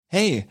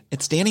Hey,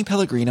 it's Danny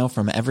Pellegrino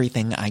from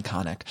Everything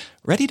Iconic.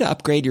 Ready to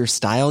upgrade your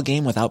style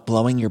game without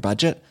blowing your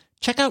budget?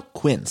 Check out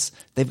Quince.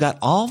 They've got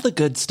all the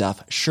good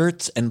stuff,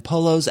 shirts and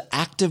polos,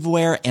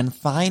 activewear, and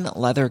fine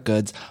leather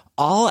goods,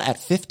 all at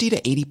 50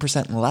 to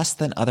 80% less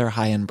than other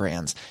high-end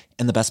brands.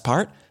 And the best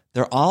part?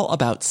 They're all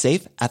about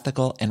safe,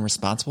 ethical, and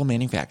responsible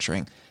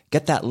manufacturing.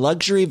 Get that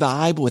luxury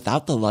vibe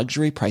without the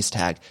luxury price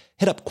tag.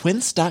 Hit up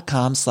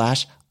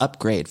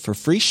quince.com/upgrade for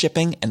free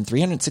shipping and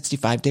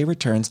 365-day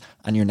returns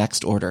on your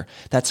next order.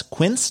 That's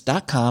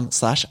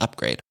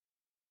quince.com/upgrade.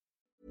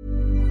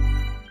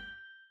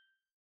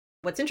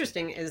 What's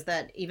interesting is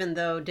that even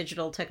though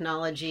digital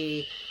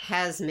technology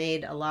has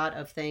made a lot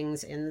of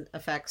things in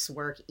effects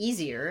work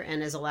easier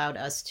and has allowed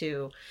us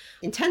to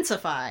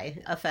intensify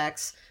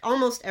effects,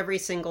 almost every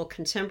single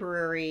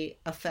contemporary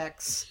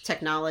effects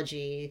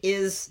technology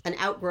is an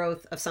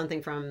outgrowth of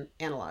something from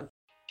analog.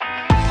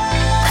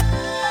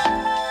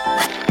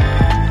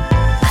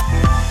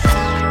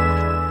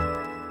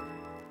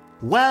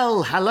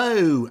 Well,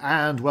 hello,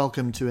 and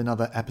welcome to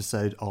another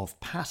episode of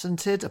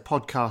Patented, a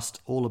podcast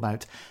all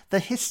about the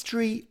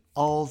history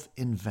of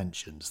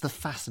inventions, the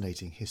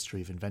fascinating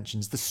history of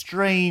inventions, the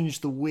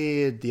strange, the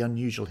weird, the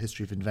unusual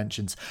history of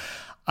inventions.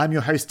 I'm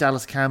your host,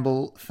 Dallas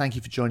Campbell. Thank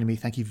you for joining me.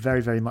 Thank you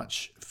very, very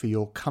much for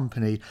your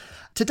company.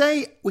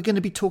 Today, we're going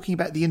to be talking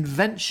about the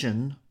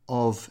invention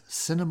of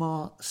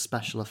cinema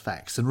special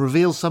effects and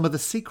reveal some of the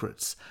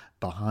secrets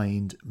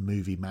behind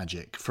movie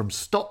magic, from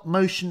stop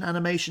motion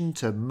animation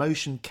to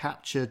motion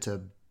capture to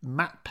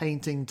matte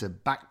painting to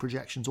back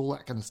projections, all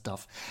that kind of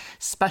stuff.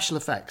 Special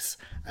effects,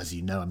 as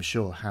you know, I'm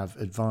sure, have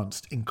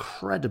advanced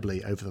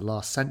incredibly over the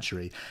last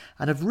century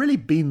and have really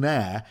been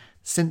there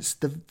since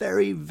the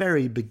very,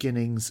 very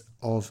beginnings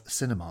of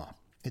cinema.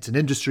 It's an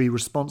industry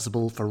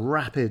responsible for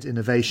rapid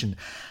innovation.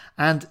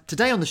 And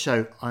today on the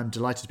show, I'm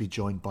delighted to be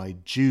joined by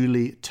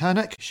Julie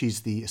Turnuk. She's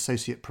the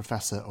Associate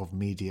Professor of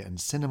Media and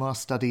Cinema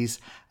Studies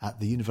at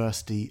the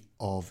University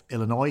of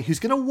Illinois, who's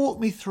going to walk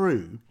me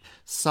through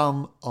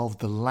some of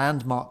the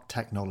landmark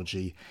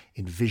technology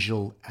in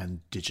visual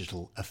and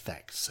digital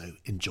effects. So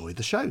enjoy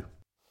the show.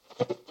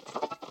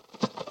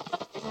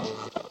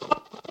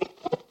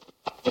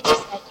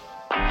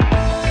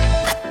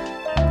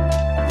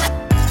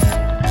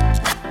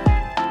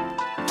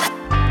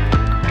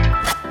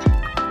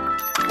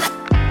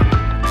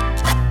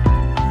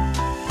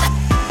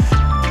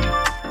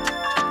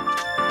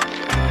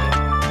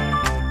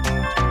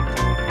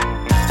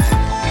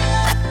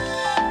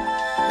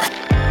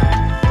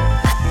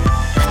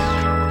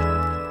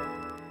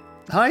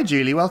 Hi,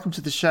 Julie. Welcome to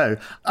the show.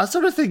 I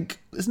sort of think,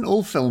 isn't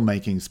all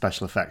filmmaking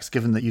special effects,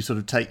 given that you sort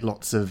of take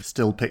lots of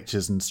still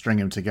pictures and string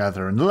them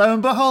together, and lo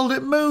and behold,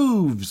 it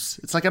moves.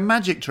 It's like a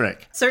magic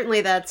trick.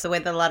 Certainly that's the way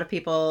that a lot of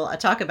people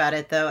talk about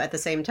it, though at the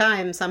same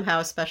time,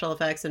 somehow special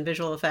effects and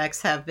visual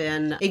effects have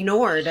been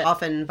ignored,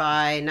 often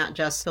by not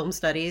just film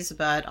studies,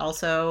 but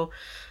also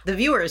the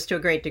viewers to a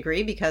great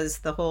degree, because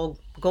the whole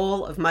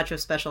goal of much of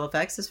special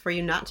effects is for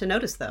you not to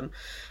notice them.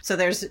 So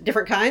there's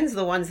different kinds,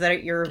 the ones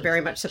that you're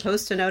very much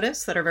supposed to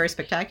notice that are very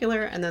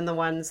spectacular, and then the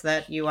ones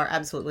that you are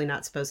absolutely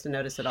not supposed to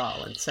notice at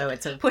all. And so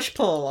it's a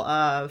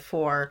push-pull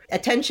for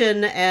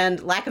attention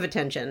and lack of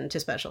attention to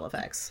special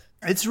effects.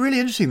 It's really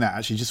interesting that,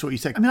 actually, just what you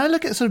said. I mean, I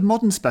look at sort of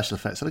modern special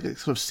effects, I look at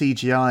sort of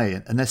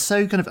CGI, and they're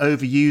so kind of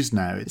overused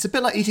now. It's a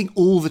bit like eating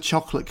all the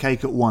chocolate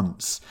cake at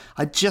once.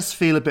 I just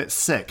feel a bit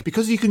sick.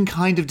 Because you can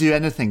kind of do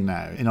anything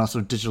now in our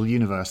sort of digital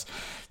universe,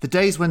 the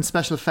days when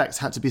special effects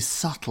had to be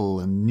subtle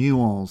and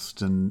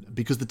nuanced, and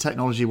because the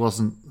technology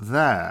wasn't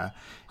there,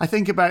 I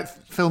think about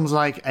films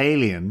like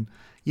Alien.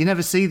 You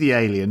never see the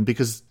alien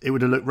because it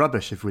would have looked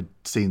rubbish if we'd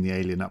seen the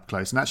alien up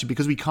close. And actually,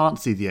 because we can't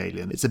see the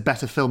alien, it's a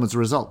better film as a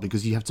result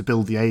because you have to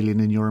build the alien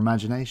in your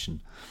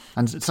imagination.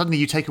 And suddenly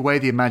you take away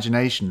the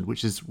imagination,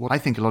 which is what I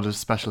think a lot of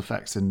special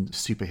effects in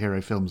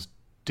superhero films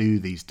do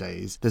these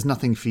days. There's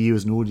nothing for you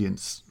as an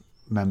audience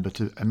member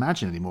to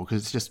imagine anymore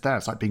because it's just there.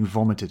 It's like being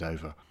vomited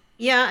over.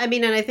 Yeah, I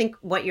mean, and I think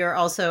what you're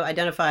also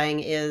identifying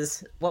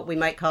is what we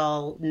might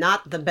call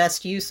not the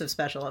best use of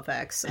special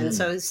effects. And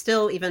so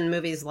still even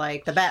movies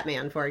like The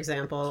Batman, for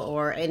example,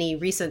 or any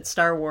recent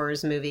Star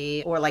Wars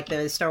movie, or like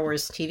the Star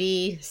Wars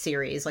TV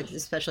series, like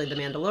especially The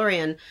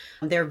Mandalorian,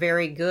 they're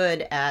very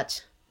good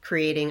at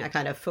creating a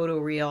kind of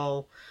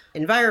photoreal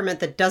environment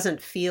that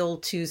doesn't feel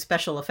too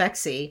special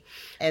effectsy.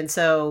 And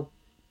so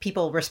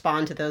people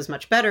respond to those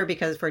much better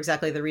because for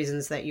exactly the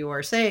reasons that you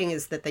are saying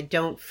is that they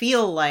don't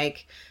feel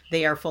like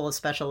they are full of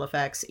special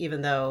effects,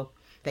 even though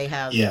they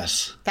have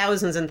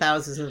thousands and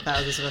thousands and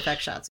thousands of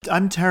effect shots.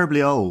 I'm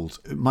terribly old.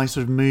 My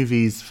sort of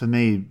movies, for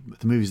me,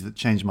 the movies that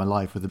changed my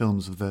life were the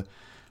films of the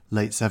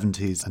late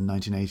 70s and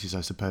 1980s,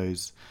 I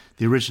suppose.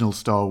 The original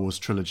Star Wars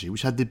trilogy,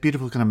 which had the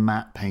beautiful kind of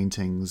matte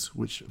paintings,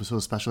 which were sort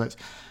of special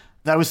effects.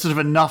 That was sort of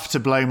enough to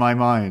blow my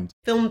mind.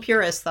 Film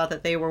purists thought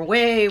that they were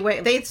way,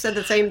 they said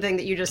the same thing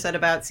that you just said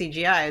about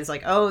CGI. It's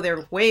like, oh,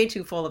 they're way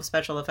too full of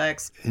special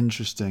effects.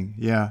 Interesting,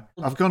 yeah.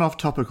 I've gone off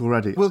topic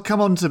already. We'll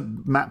come on to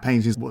matte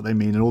paintings, what they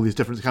mean, and all these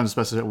different kinds of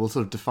special effects. We'll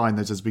sort of define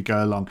those as we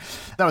go along.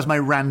 That was my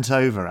rant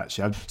over,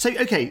 actually. So,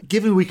 okay,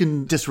 given we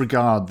can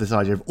disregard this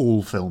idea of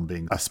all film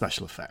being a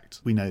special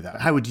effect, we know that.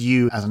 How would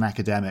you, as an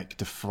academic,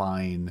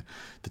 define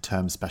the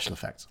term special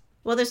effects?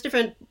 Well, there's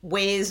different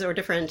ways or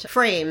different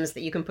frames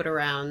that you can put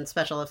around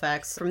special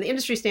effects. From the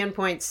industry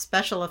standpoint,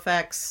 special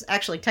effects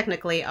actually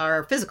technically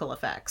are physical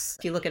effects.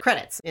 If you look at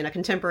credits in a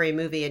contemporary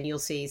movie and you'll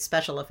see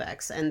special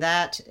effects, and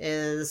that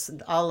is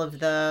all of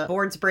the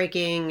boards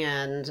breaking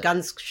and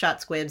guns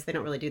shot squibs. They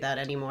don't really do that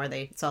anymore.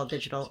 It's all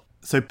digital.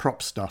 So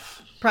prop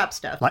stuff. Prop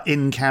stuff. Like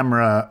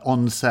in-camera,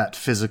 on-set,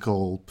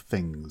 physical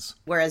things.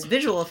 Whereas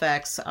visual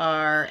effects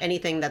are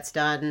anything that's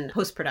done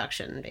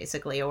post-production,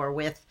 basically, or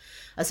with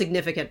a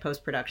significant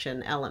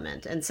post-production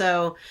element. And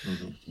so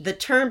the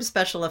term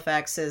special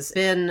effects has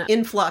been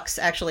in flux,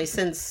 actually,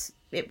 since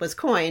it was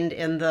coined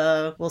in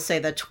we'll say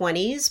the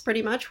 20s,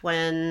 pretty much,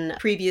 when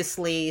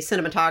previously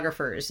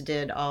cinematographers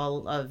did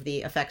all of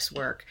the effects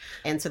work.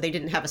 And so they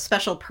didn't have a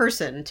special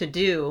person to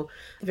do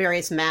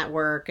various matte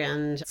work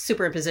and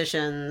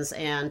superimpositions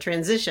and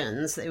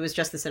transitions. It was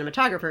just the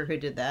cinematographer who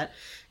did that.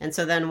 And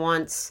so then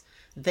once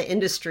the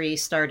industry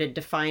started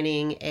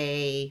defining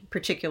a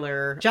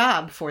particular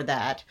job for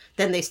that,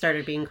 then they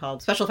started being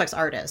called special effects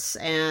artists.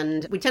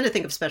 And we tend to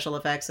think of special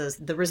effects as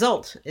the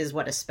result is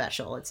what is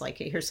special. It's like,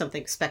 here's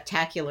something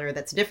spectacular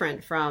that's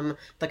different from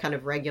the kind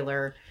of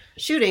regular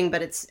shooting,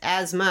 but it's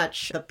as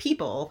much the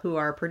people who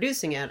are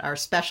producing it are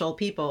special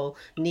people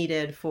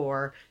needed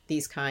for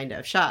these kind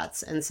of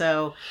shots. And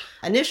so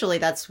initially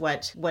that's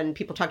when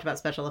people talked about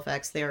special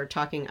effects, they were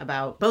talking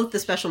about both the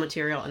special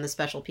material and the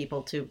special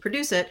people to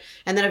produce it.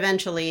 And then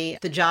eventually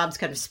the jobs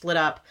kind of split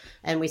up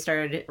and we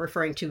started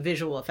referring to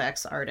visual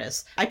effects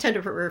artists. I tend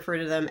to refer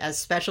to them as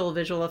special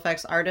visual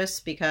effects artists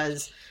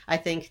because I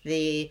think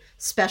the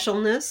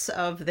specialness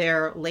of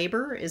their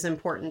labor is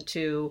important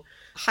to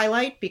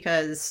highlight,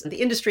 because the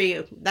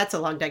industry, that's a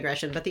long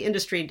digression, but the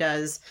industry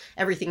does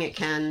everything it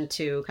can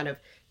to kind of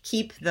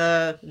keep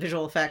the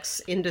visual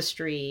effects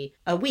industry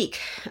weak,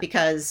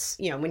 because,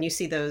 you know, when you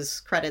see those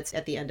credits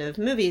at the end of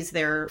movies,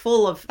 they're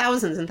full of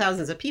thousands and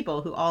thousands of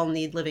people who all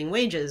need living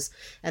wages,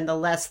 and the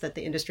less that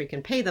the industry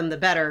can pay them, the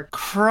better.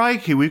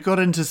 Crikey, we've got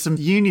into some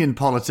union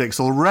politics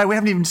already. We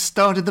haven't even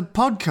started the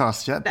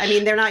podcast yet. I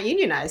mean, they're not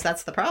unionized.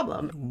 That's the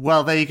problem.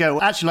 Well, there you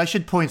go. Actually, I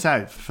should point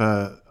out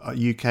for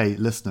UK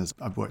listeners,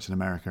 I've worked in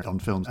America on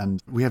films,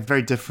 and we have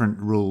very different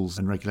rules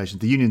and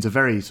regulations. The unions are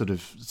very sort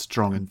of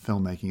strong in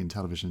filmmaking and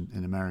television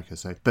in America.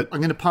 But I'm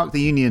going to park the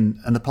union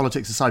and the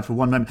politics aside for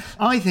one moment.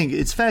 I think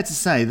it's fair to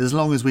say that as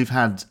long as we've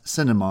had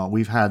cinema,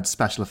 we've had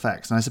special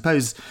effects. And I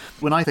suppose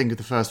when I think of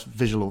the first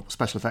visual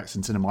special effects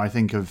in cinema, I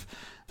think of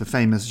the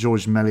famous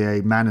Georges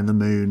Méliès Man in the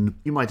Moon.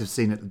 You might have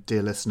seen it,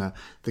 dear listener,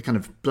 the kind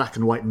of black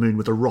and white moon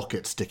with a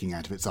rocket sticking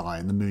out of its eye,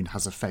 and the moon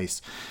has a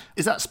face.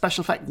 Is that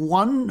special effect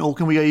one, or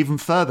can we go even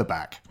further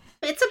back?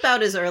 It's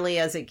about as early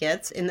as it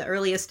gets. In the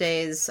earliest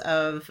days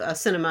of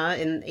cinema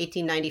in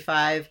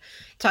 1895,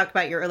 talk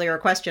about your earlier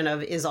question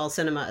of, is all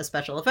cinema a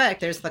special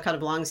effect? There's the kind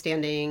of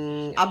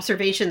longstanding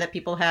observation that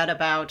people had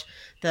about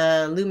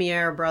the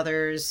Lumiere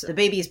brothers, The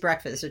Baby's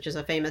Breakfast, which is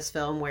a famous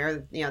film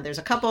where, you know, there's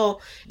a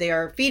couple, they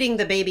are feeding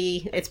the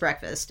baby its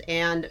breakfast.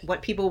 And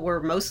what people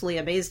were mostly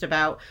amazed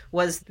about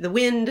was the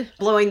wind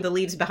blowing the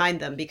leaves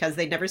behind them, because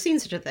they'd never seen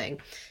such a thing.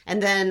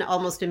 And then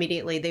almost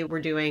immediately they were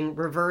doing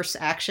reverse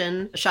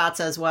action shots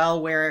as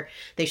well, where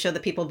they show the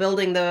people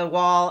building the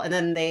wall and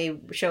then they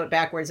show it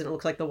backwards and it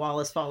looks like the wall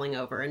is falling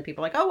over. And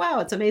people are like, oh, wow,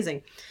 it's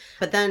amazing.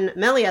 But then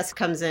Méliès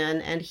comes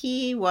in, and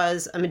he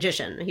was a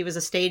magician. He was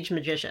a stage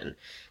magician.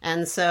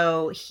 And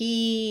so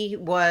he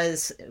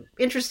was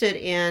interested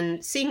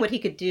in seeing what he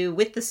could do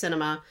with the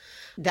cinema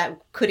that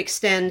could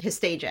extend his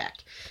stage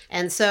act.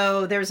 And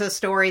so there's a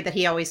story that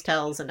he always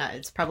tells, and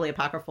it's probably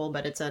apocryphal,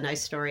 but it's a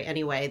nice story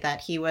anyway,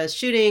 that he was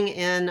shooting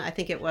in, I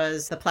think it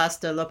was the Place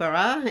de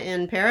l'Opéra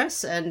in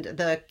Paris, and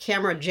the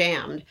camera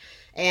jammed.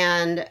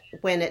 And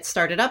when it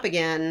started up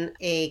again,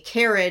 a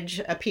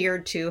carriage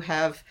appeared to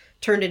have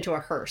turned into a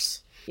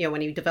hearse, you know,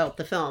 when he developed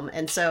the film.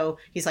 And so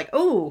he's like,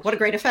 oh, what a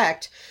great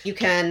effect. You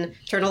can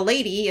turn a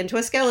lady into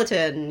a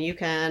skeleton. You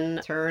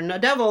can turn a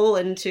devil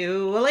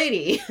into a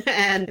lady.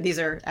 And these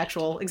are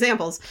actual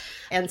examples.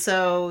 And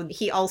so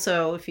he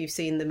also, if you've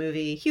seen the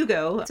movie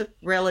Hugo, it's a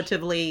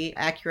relatively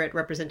accurate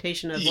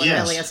representation of what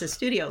Méliès'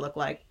 studio looked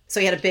like. So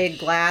he had a big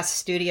glass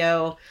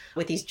studio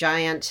with these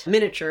giant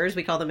miniatures,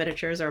 we call them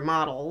miniatures or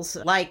models,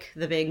 like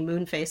the big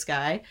moon face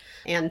guy.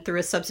 And through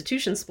a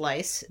substitution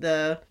splice,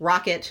 the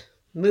rocket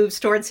moves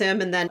towards him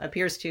and then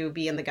appears to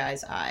be in the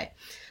guy's eye.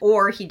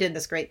 Or he did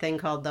this great thing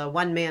called the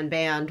one-man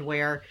band,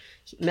 where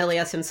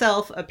Méliès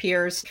himself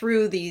appears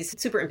through these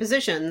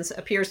superimpositions,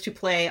 appears to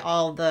play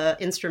all the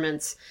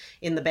instruments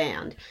in the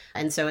band.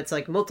 And so it's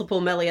like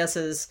multiple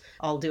Mélièses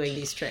all doing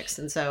these tricks.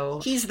 And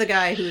so he's the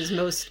guy who's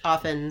most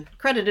often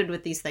credited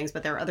with these things,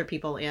 but there are other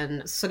people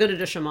in. Seguin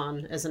de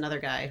Chaumont is another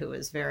guy who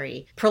is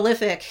very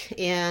prolific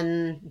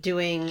in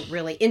doing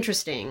really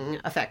interesting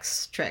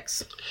effects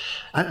tricks.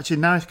 Actually,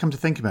 now I've come to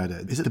think about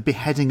it, is it the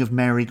beheading of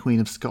Mary, Queen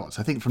of Scots?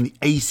 I think from the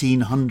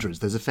 1800s,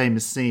 there's a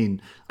famous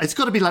scene. It's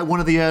got to be like one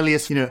of the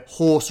earliest,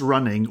 horse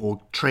running or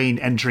train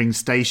entering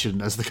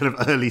station as the kind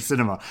of early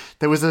cinema.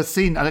 There was a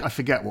scene, I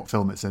forget what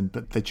film it's in,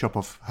 but they chop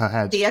off her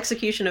head. The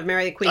Execution of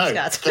Mary, Queen of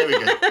Scots. There we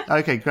go.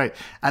 Okay, great.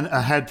 And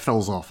her head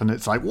falls off, and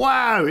it's like,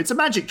 wow, it's a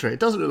magic trick. It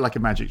doesn't look like a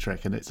magic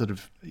trick, and it's sort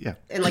of, yeah.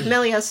 And like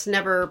Méliès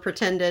never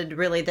pretended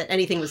really that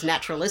anything was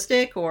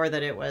naturalistic or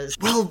that it was...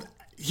 Well...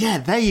 Yeah,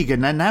 there you go.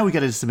 Now we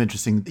get into some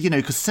interesting,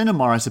 because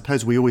cinema, I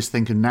suppose we always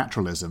think of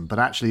naturalism, but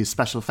actually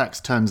special effects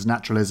turns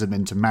naturalism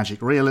into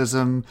magic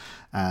realism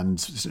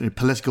and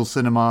political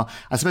cinema.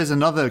 I suppose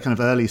another kind of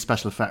early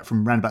special effect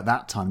from around about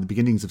that time, the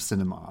beginnings of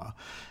cinema,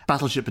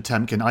 Battleship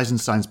Potemkin,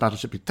 Eisenstein's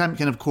Battleship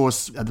Potemkin, of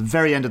course, at the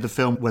very end of the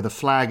film where the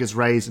flag is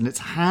raised and it's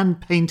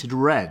hand-painted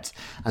red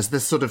as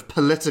this sort of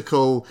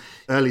political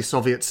early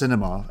Soviet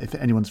cinema, if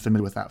anyone's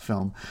familiar with that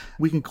film.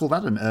 We can call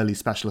that an early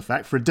special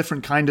effect for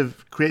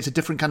creates a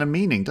different kind of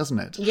meaning, doesn't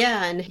it?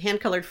 Yeah, and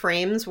hand-colored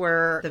frames,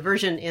 where the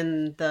version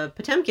in the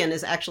Potemkin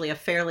is actually a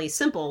fairly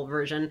simple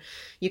version.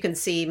 You can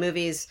see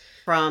movies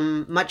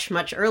from much,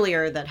 much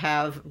earlier that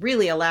have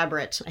really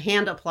elaborate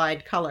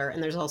hand-applied color,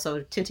 and there's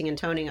also tinting and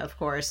toning, of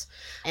course.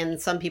 And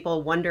some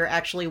people wonder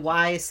actually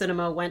why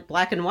cinema went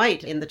black and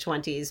white in the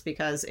 20s,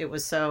 because it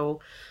was so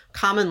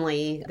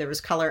commonly there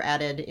was color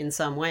added in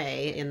some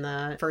way in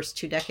the first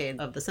 2 decades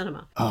of the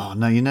cinema. Oh,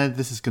 no,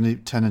 this is going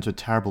to turn into a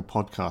terrible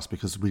podcast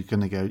because we're going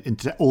to go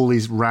into all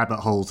these rabbit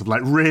holes of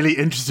like really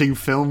interesting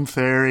film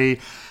theory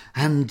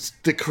and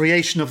the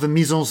creation of the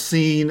mise en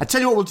scene. I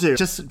tell you what we'll do,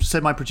 just so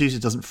my producer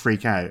doesn't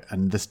freak out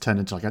and this turn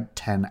into like a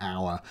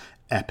 10-hour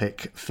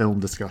epic film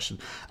discussion.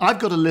 I've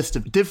got a list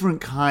of different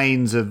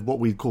kinds of what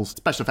we call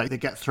special effects that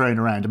get thrown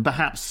around, and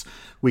perhaps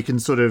we can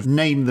sort of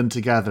name them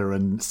together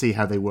and see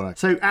how they work.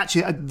 So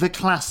actually, the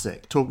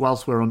classic, talk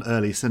whilst we're on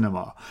early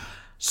cinema,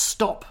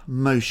 stop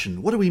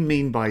motion. What do we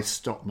mean by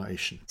stop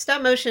motion?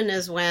 Stop motion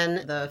is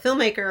when the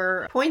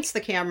filmmaker points the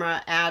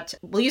camera at,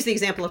 we'll use the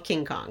example of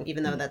King Kong,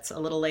 even though that's a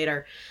little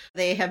later.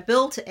 They have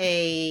built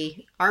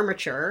a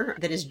armature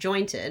that is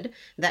jointed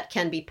that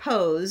can be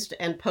posed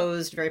and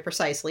posed very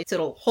precisely. So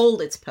it'll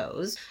hold its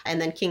pose. And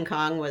then King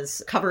Kong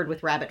was covered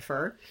with rabbit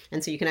fur.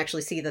 And so you can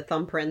actually see the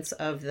thumbprints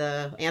of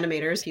the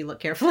animators if you look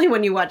carefully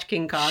when you watch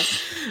King Kong,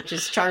 which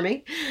is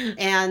charming.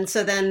 And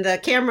so then the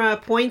camera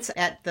points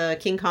at the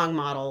King Kong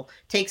model,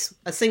 takes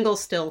a single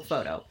still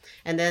photo,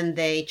 and then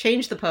they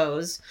change the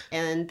pose,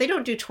 and they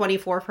don't do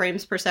 24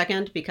 frames per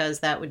second because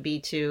that would be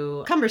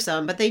too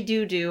cumbersome, but they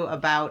do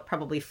about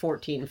probably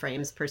 14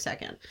 frames per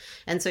second.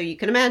 And so you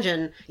can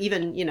imagine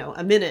even,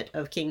 a minute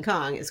of King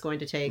Kong is going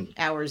to take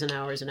hours and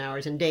hours and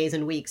hours and days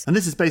and weeks. And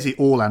this is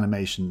basically all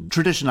animation.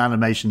 Traditional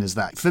animation is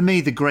that. For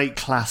me, the great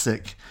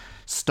classic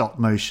stop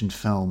motion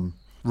film,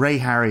 Ray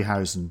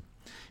Harryhausen,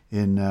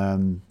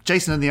 in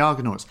Jason and the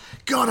Argonauts.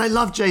 God, I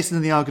love Jason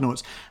and the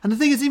Argonauts. And the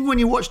thing is, even when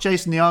you watch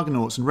Jason and the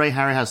Argonauts and Ray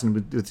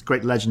Harryhausen, with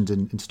great legend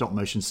in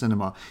stop-motion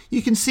cinema,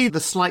 you can see the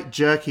slight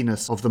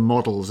jerkiness of the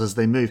models as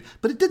they move.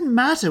 But it didn't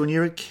matter when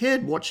you're a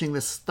kid watching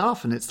this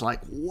stuff, and it's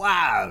like,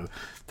 wow,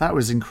 that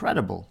was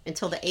incredible.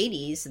 Until the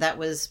 80s, that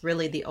was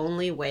really the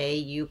only way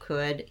you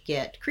could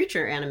get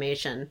creature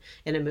animation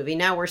in a movie.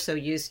 Now we're so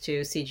used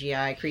to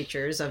CGI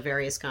creatures of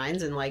various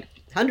kinds, and like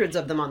hundreds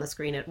of them on the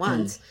screen at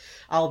once,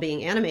 all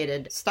being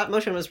animated. Stop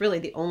motion was really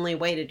the only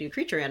way to do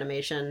creature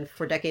animation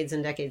for decades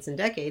and decades and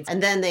decades.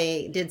 And then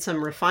they did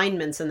some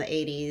refinements in the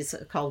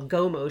 80s called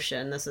Go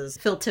Motion. This is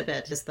Phil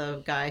Tippett is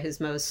the guy who's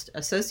most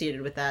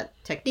associated with that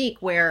technique,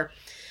 where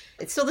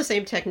it's still the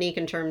same technique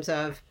in terms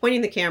of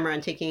pointing the camera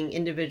and taking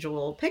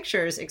individual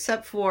pictures,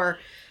 except for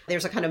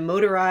there's a kind of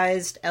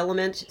motorized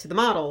element to the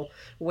model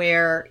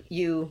where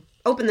you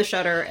open the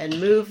shutter and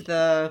move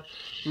the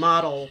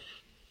model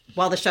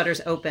while the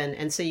shutter's open,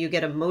 and so you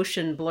get a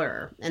motion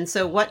blur. And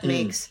so what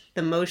makes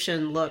the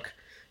motion look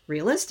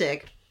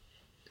realistic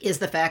is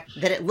the fact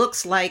that it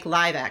looks like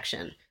live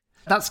action.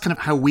 That's kind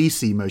of how we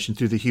see motion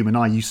through the human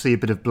eye. You see a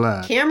bit of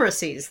blur. Camera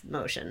sees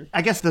motion.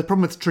 I guess the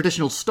problem with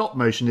traditional stop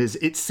motion is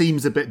it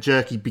seems a bit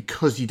jerky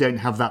because you don't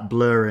have that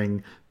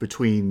blurring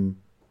between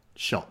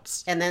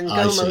shots. And then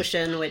Go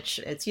Motion, which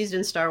it's used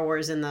in Star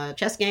Wars in the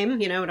chess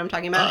game, you know what I'm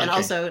talking about? And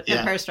also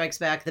Empire Strikes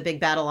Back, the big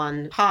battle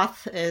on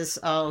Hoth is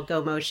all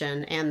Go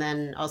Motion, and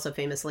then also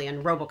famously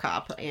in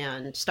RoboCop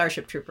and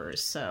Starship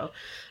Troopers. So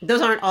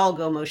those aren't all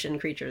Go Motion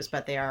creatures,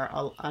 but they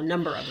are a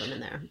number of them in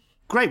there.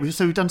 Great.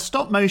 So we've done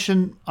stop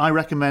motion. I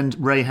recommend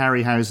Ray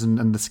Harryhausen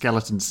and the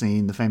skeleton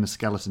scene, the famous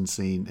skeleton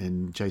scene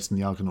in Jason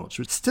the Argonauts,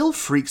 which still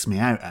freaks me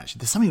out, actually.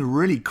 There's something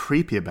really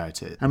creepy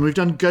about it. And we've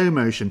done go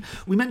motion.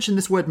 We mentioned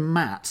this word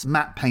matte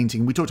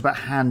painting. We talked about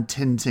hand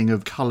tinting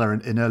of colour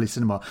in early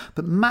cinema.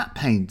 But matte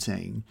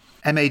painting,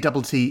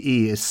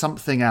 M-A-T-T-E, is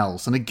something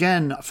else. And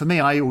again, for me,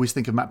 I always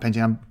think of matte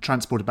painting. I'm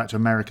transported back to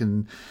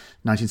American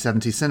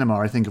 1970s cinema.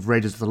 I think of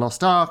Raiders of the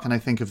Lost Ark, and I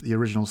think of the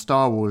original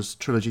Star Wars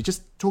trilogy.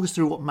 Just talk us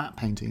through what matte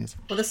painting is.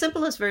 Well, the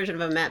simplest version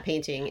of a matte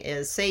painting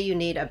is, say you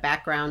need a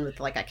background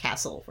with like a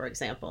castle, for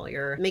example.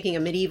 You're making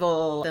a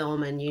medieval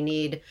film and you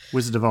need...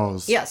 Wizard of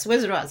Oz. Yes,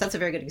 Wizard of Oz. That's a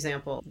very good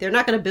example. They're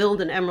not going to build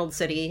an Emerald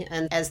City,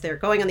 and as they're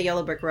going on the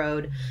yellow brick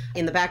road,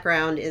 in the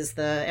background is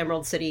the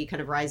Emerald City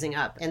kind of rising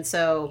up. And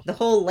so the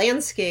whole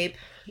landscape,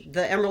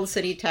 the Emerald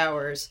City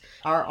towers,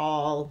 are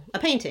all a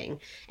painting.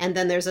 And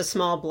then there's a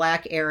small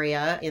black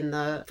area in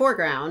the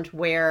foreground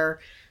where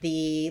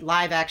the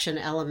live action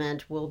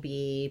element will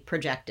be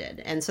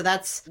projected. And so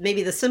that's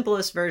maybe the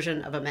simplest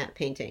version of a matte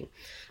painting,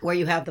 where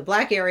you have the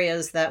black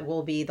areas that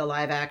will be the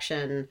live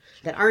action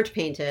that aren't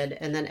painted,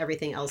 and then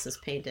everything else is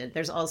painted.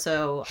 There's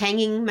also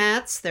hanging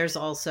mats. There's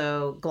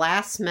also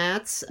glass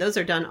mats. Those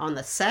are done on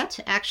the set,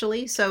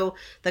 actually. So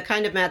the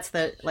kind of mats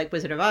that, like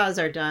Wizard of Oz,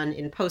 are done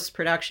in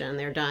post-production.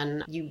 They're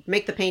done, you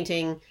make the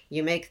painting,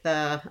 you make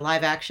the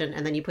live action,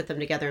 and then you put them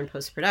together in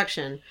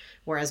post-production.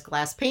 Whereas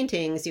glass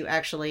paintings, you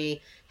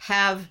actually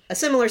have a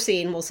similar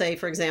scene, we'll say,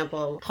 for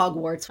example,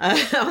 Hogwarts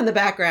on the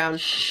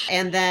background,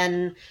 and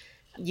then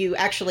you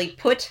actually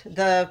put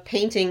the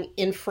painting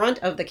in front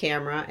of the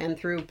camera, and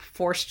through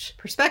forced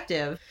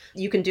perspective,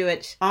 you can do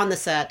it on the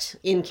set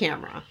in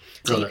camera.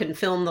 So you can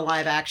film the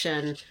live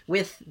action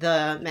with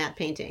the matte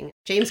painting.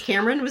 James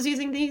Cameron was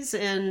using these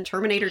in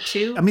Terminator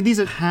 2. I mean, these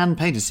are hand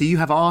painted. So you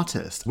have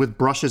artists with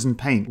brushes and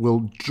paint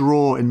will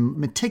draw in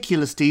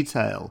meticulous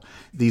detail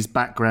these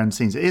background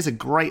scenes. It is a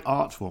great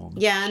art form.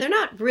 Yeah, and they're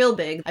not real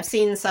big. I've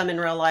seen some in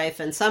real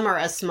life, and some are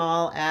as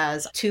small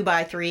as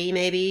 2x3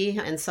 maybe,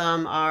 and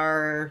some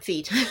are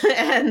feet.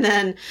 And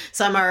then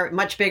some are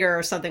much bigger,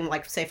 or something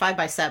like, say,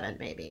 5x7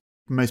 maybe.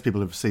 Most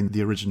people have seen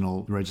the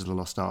original Raiders of the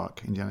Lost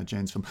Ark, Indiana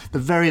Jones film. The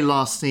very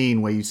last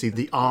scene where you see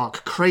the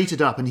Ark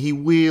crated up and he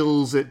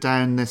wheels it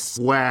down this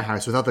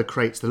warehouse with other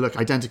crates that look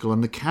identical,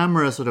 and the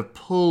camera sort of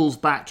pulls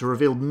back to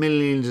reveal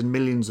millions and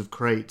millions of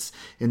crates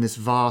in this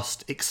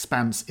vast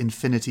expanse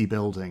infinity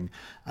building.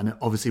 And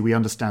obviously we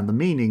understand the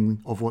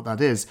meaning of what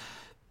that is.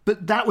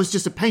 But that was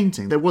just a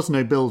painting. There was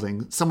no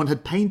building. Someone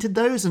had painted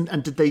those,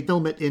 and did they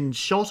film it in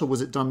shot, or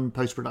was it done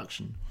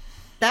post-production?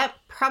 That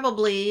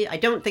probably, I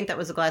don't think that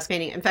was a glass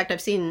painting. In fact,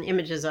 I've seen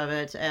images of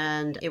it,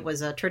 and it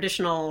was a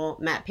traditional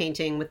matte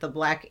painting with the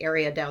black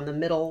area down the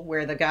middle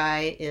where the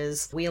guy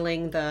is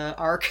wheeling the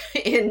Ark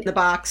in the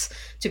box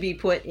to be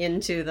put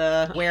into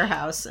the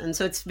warehouse. And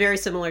so it's very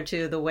similar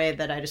to the way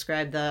that I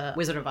described the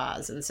Wizard of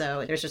Oz. And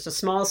so there's just a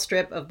small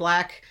strip of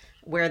black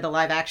where the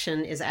live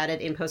action is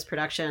added in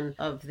post-production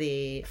of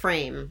the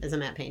frame as a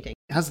matte painting.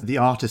 Has the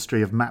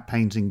artistry of matte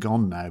painting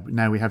gone now?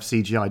 Now we have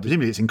CGI.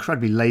 Presumably it's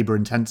incredibly labour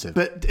intensive.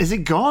 But is it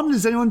gone?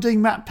 Is anyone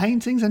doing matte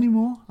paintings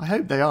anymore? I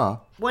hope they are.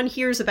 One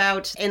hears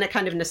about in a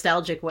kind of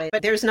nostalgic way,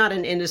 but there's not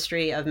an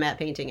industry of matte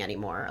painting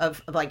anymore,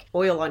 of like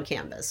oil on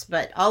canvas.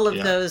 But all of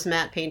those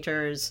matte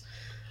painters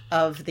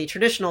of the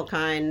traditional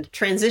kind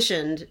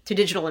transitioned to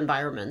digital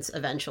environments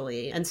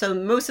eventually. And so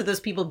most of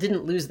those people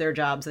didn't lose their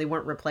jobs. They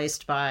weren't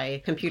replaced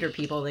by computer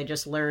people. They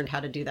just learned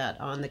how to do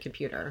that on the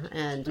computer.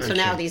 And so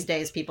now these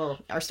days people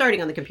are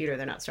starting on the computer.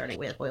 They're not starting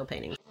with oil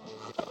painting.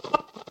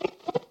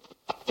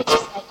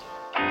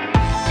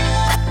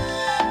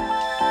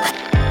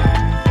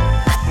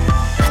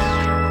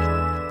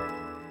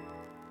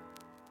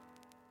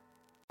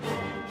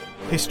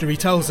 History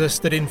tells us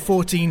that in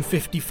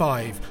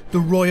 1455, the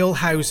royal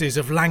houses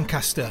of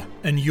Lancaster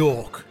and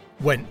York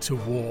went to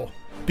war,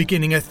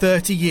 beginning a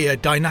 30-year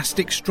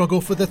dynastic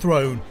struggle for the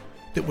throne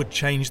that would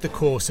change the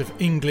course of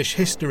English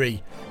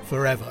history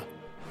forever.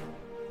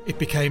 It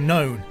became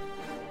known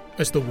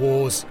as the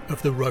Wars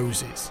of the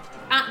Roses.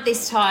 At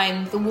this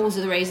time, the Wars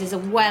of the Roses are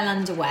well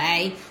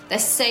underway.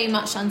 There's so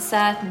much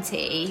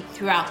uncertainty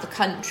throughout the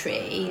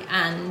country,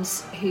 and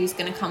who's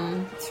going to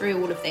come through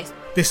all of this.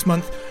 This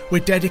month, we're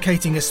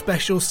dedicating a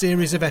special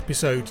series of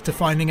episodes to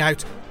finding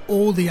out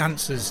all the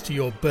answers to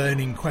your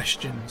burning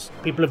questions.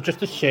 People have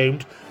just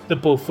assumed the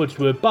Beauforts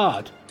were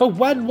barred. But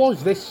when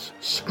was this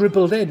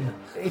scribbled in?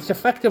 It's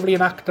effectively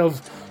an act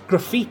of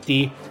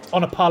graffiti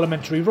on a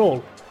parliamentary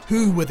roll.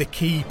 Who were the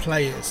key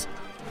players?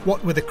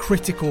 What were the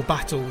critical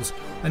battles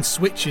and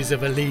switches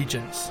of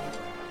allegiance?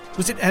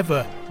 Was it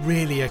ever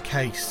really a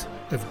case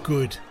of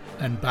good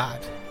and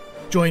bad?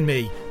 Join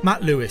me,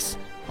 Matt Lewis,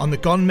 on the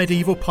Gone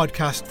Medieval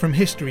podcast from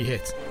History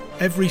Hit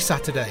every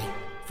Saturday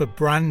for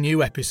brand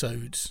new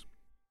episodes.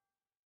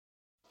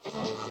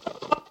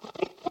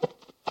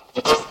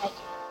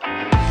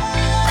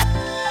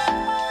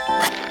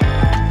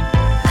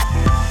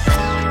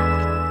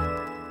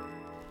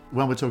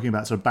 when we're talking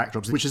about sort of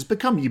backdrops, which has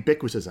become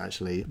ubiquitous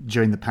actually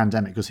during the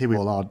pandemic, because here we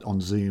all are on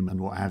Zoom and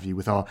what have you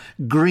with our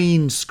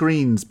green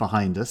screens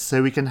behind us,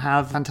 so we can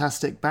have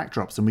fantastic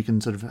backdrops and we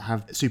can sort of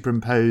have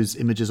superimpose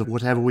images of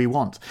whatever we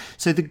want.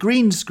 So the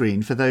green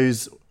screen for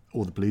those,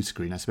 or the blue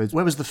screen, I suppose,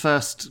 where was the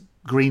first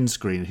green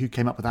screen? Who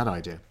came up with that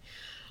idea?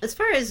 As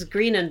far as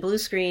green and blue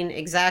screen,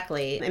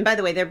 exactly. And by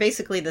the way, they're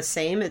basically the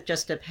same. It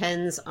just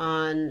depends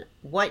on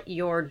what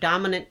your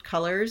dominant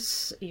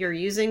colors you're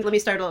using. Let me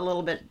start a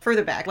little bit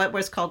further back. What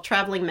was called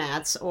traveling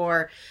mats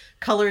or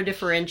color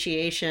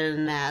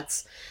differentiation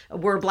mats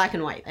were black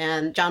and white.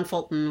 And John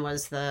Fulton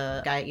was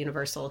the guy at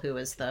Universal who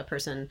was the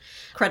person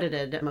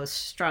credited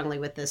most strongly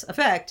with this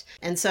effect.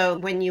 And so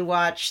when you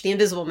watch The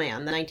Invisible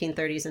Man, the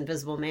 1930s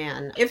Invisible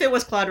Man, if it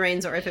was Claude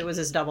Rains or if it was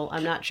his double,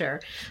 I'm not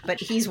sure, but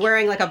he's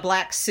wearing like a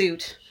black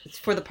suit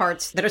for the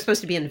parts that are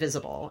supposed to be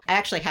invisible. I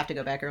actually have to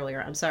go back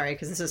earlier. I'm sorry,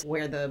 because this is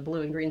where the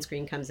blue and green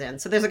screen comes in.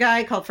 So there's a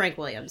guy called Frank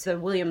Williams, the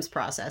Williams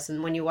process.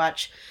 And when you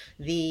watch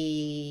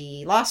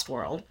The Lost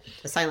World,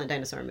 the silent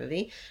dinosaur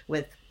movie,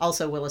 with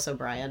also Willis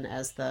O'Brien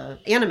as the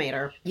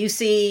animator, you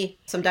see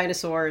some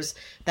dinosaurs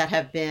that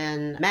have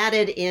been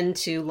matted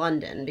into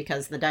London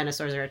because the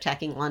dinosaurs are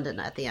attacking London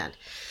at the end.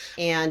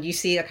 And you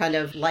see a kind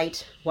of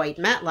light white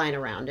matte line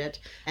around it.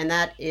 And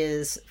that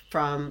is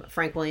from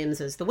Frank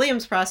Williams's The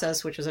Williams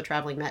process, which was a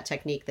traveling matte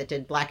technique that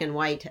did black and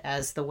white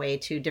as the way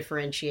to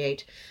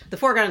differentiate the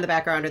foreground and the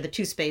background, or the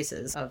two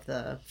spaces of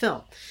the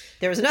film.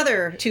 There was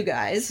another two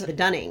guys, the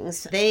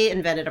Dunnings. They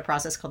invented a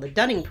process called the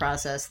Dunning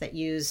process that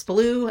used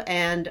blue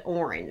and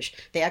orange.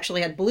 They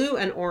actually had blue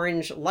and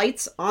orange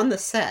lights on the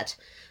set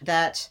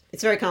that,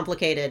 it's very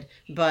complicated,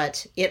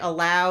 but it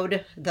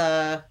allowed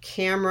the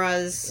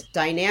camera's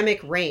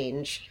dynamic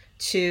range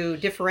to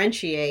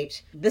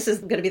differentiate, this is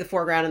going to be the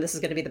foreground and this is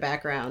going to be the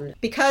background.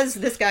 Because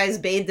this guy's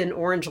bathed in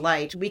orange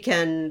light, we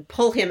can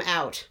pull him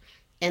out.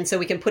 And so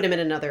we can put him in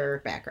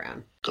another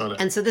background. Got it.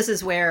 And so this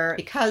is where,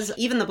 because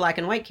even the black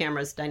and white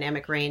camera's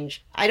dynamic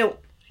range, I don't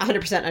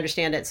 100%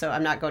 understand it, so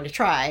I'm not going to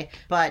try,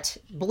 but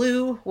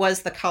blue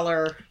was the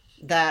color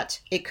that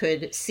it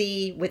could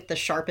see with the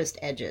sharpest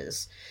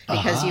edges,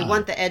 because you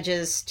want the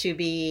edges to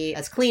be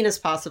as clean as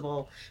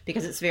possible,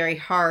 because it's very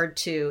hard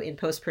to, in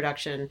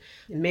post-production,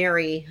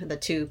 marry the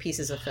two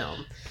pieces of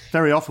film.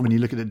 Very often when you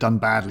look at it done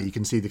badly, you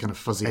can see the kind of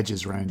fuzzy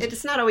edges around it.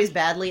 It's not always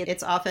badly.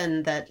 It's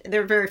often that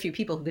there are very few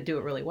people who could do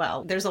it really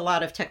well. There's a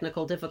lot of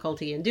technical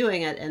difficulty in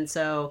doing it, and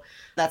so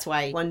that's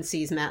why one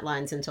sees matte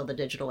lines until the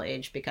digital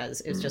age, because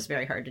it's just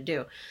very hard to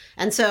do.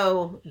 And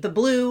so the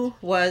blue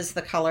was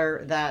the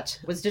color that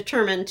was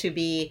determined to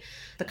be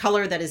the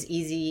color that is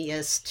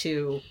easiest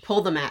to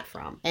pull the matte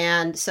from.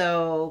 And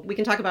so we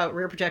can talk about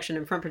rear projection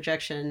and front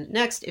projection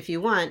next if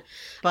you want,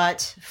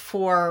 but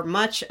for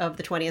much of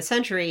the 20th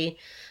century,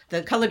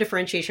 the color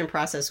differentiation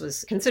process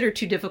was considered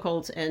too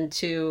difficult and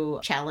too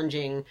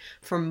challenging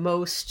for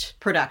most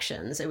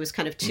productions. It was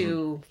kind of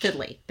too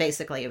fiddly,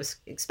 basically. It was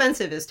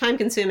expensive, it was time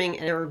consuming,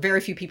 and there were very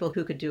few people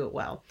who could do it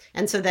well.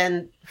 And so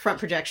then front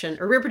projection,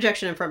 or rear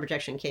projection and front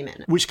projection came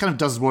in. Which kind of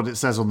does what it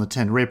says on the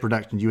tin. Rear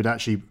projection, you would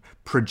actually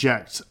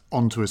project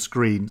onto a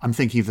screen. I'm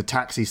thinking of the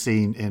taxi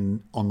scene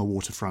in On the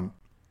Waterfront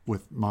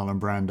with Marlon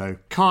Brando.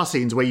 Car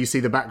scenes where you see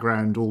the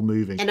background all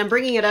moving. And I'm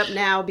bringing it up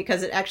now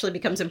because it actually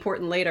becomes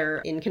important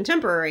later in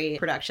contemporary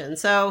production.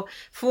 So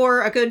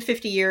for a good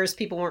 50 years,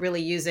 people weren't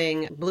really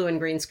using blue and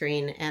green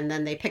screen. And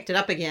then they picked it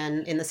up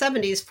again in the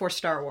 70s for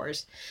Star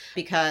Wars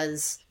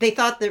because they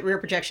thought that rear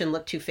projection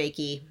looked too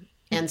fakey.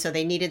 And so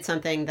they needed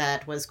something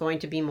that was going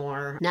to be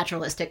more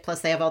naturalistic.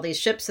 Plus, they have all these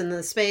ships in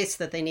the space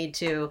that they need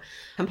to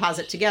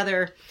composite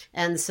together.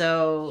 And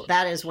so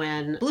that is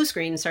when blue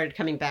screen started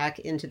coming back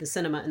into the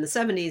cinema in the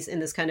 70s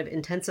in this kind of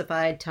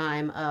intensified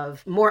time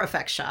of more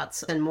effect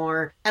shots and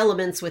more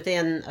elements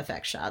within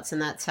effect shots. And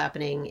that's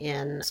happening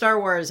in Star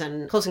Wars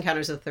and Close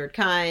Encounters of the Third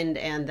Kind,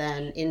 and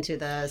then into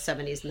the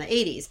 70s and the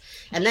 80s.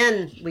 And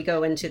then we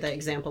go into the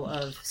example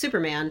of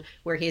Superman,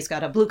 where he's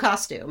got a blue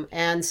costume.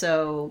 And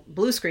so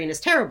blue screen is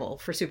terrible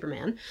for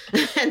Superman.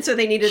 And so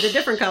they needed a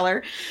different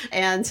color.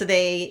 And so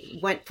they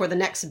went for the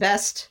next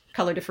best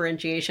color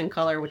differentiation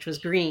color, which was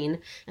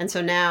green. And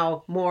so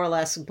now more or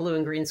less blue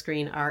and green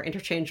screen are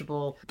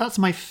interchangeable. That's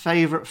my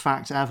favourite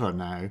fact ever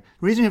now. The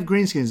reason we have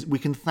green screen is we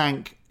can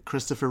thank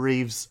Christopher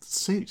Reeve's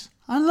suit.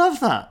 I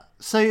love that.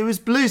 So it was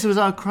blue, so it was,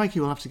 oh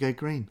crikey, we'll have to go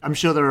green. I'm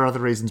sure there are other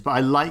reasons, but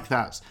I like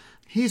that.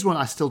 Here's one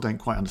I still don't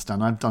quite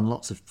understand. I've done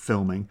lots of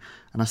filming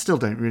and I still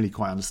don't really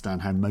quite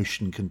understand how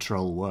motion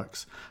control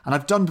works. And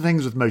I've done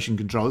things with motion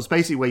control. It's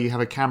basically where you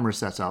have a camera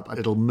set up,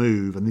 it'll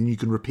move, and then you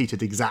can repeat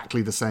it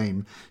exactly the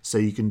same so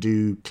you can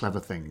do clever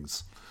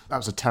things. That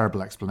was a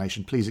terrible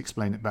explanation. Please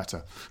explain it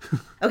better.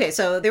 Okay,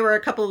 so there were a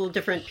couple of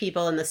different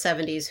people in the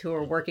 70s who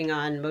were working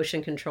on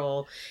motion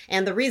control.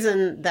 And the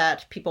reason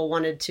that people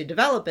wanted to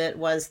develop it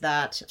was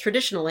that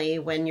traditionally,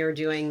 when you're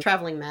doing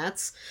traveling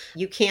mats,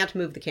 you can't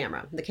move the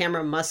camera. The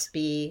camera must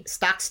be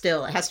stock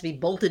still. It has to be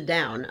bolted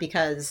down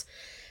because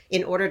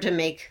in order to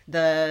make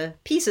the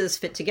pieces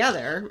fit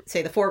together,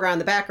 say the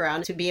foreground, the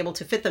background, to be able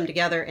to fit them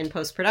together in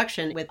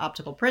post-production with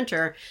optical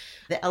printer,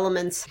 the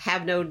elements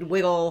have no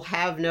wiggle,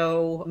 have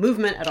no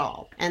movement at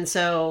all. And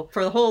so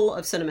for the whole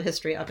of cinema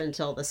history up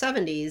until the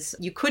 70s,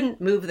 you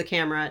couldn't move the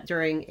camera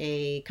during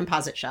a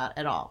composite shot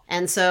at all.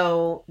 And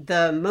so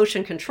the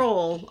motion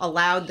control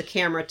allowed the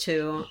camera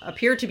to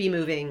appear to be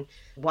moving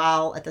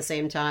while at the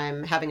same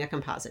time having a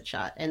composite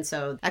shot. And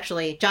so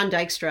actually, John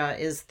Dykstra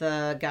is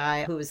the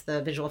guy who was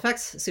the visual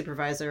effects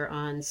supervisor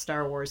on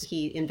Star Wars.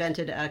 He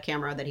invented a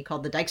camera that he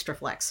called the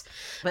Dykstraflex.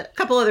 But a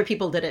couple other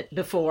people did it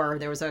before.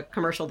 There was a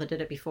commercial that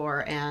did it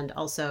before, and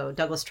also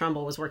Douglas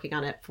Trumbull was working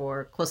on it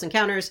for Close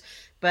Encounters,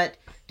 but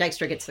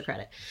Dykstra gets the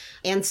credit.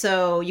 And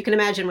so you can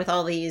imagine with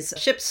all these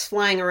ships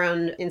flying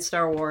around in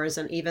Star Wars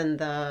and even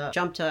the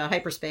jump to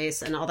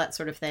hyperspace and all that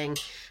sort of thing,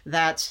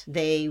 that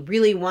they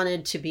really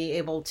wanted to be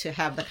able to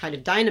have the kind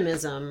of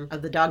dynamism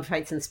of the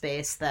dogfights in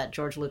space that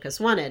George Lucas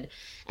wanted.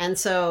 And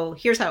so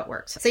here's how it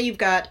works. Say you've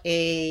got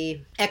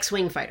a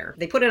X-Wing fighter.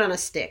 They put it on a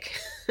stick.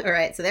 All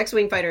right, so the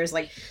X-Wing fighter is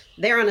like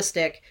there on a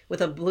stick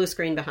with a blue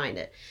screen behind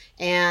it.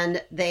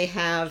 And they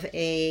have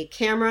a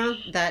camera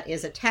that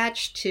is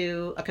attached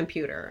to a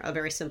computer, a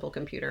very simple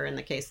computer in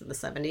the case of the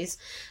 70s,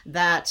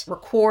 that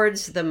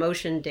records the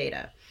motion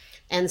data.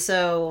 And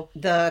so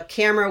the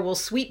camera will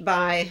sweep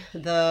by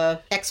the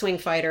X-Wing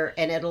fighter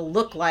and it'll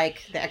look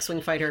like the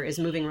X-Wing fighter is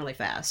moving really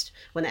fast,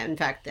 when in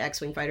fact the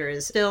X-Wing fighter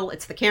is still,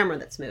 it's the camera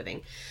that's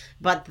moving.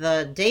 But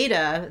the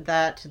data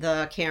that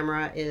the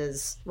camera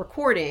is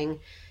recording,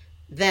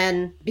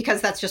 then, because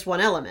that's just one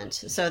element.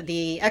 So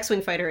the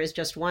X-Wing fighter is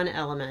just one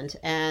element,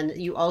 and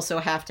you also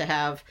have to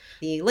have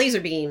the laser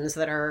beams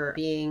that are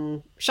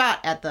being shot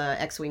at the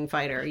X-Wing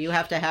fighter. You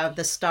have to have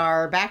the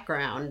star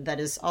background that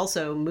is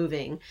also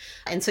moving.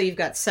 And so you've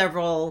got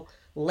several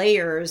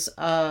layers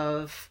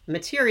of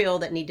material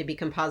that need to be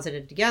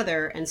composited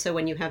together. And so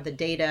when you have the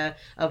data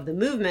of the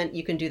movement,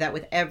 you can do that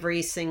with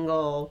every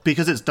single...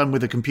 Because it's done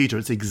with a computer,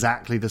 it's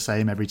exactly the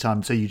same every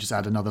time. So you just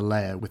add another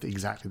layer with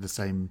exactly the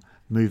same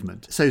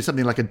movement. So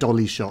something like a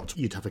dolly shot,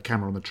 you'd have a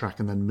camera on the track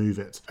and then move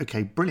it.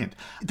 Okay, brilliant.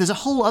 There's a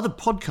whole other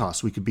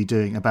podcast we could be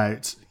doing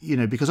about,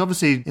 because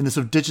obviously in the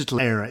sort of digital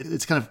era,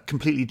 it's kind of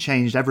completely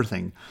changed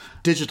everything.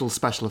 Digital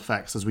special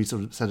effects, as we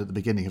sort of said at the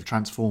beginning, have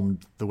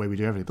transformed the way we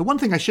do everything. The one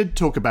thing I should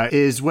talk about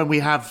is when we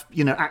have,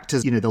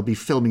 actors, they'll be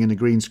filming in a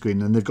green screen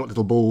and they've got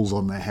little balls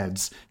on their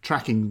heads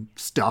tracking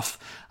stuff.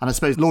 And I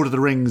suppose Lord of the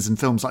Rings and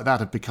films like that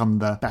have become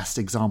the best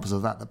examples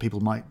of that people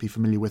might be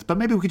familiar with. But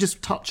maybe we could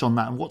just touch on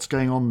that and what's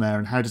going on there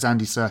and how does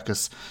Andy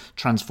Serkis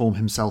transform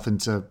himself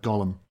into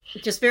Gollum?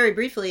 Just very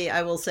briefly,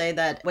 I will say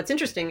that what's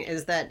interesting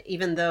is that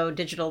even though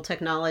digital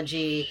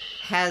technology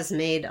has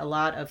made a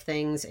lot of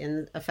things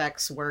in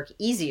effects work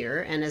easier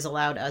and has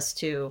allowed us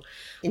to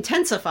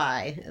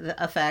intensify the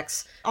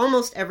effects,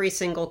 almost every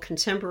single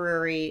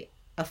contemporary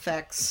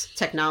effects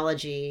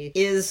technology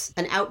is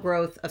an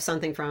outgrowth of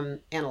something from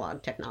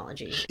analog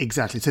technology.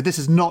 Exactly. So this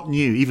is not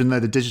new, even though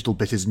the digital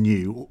bit is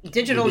new.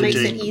 Digital makes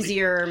it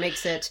easier,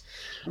 makes it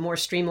more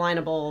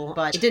streamlinable,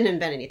 but it didn't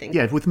invent anything.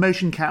 Yeah, with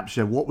motion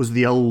capture, what was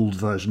the old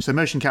version? So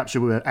motion capture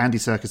where Andy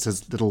Serkis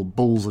has little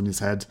balls on his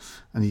head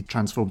and he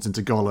transforms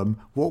into Gollum.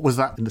 What was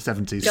that in the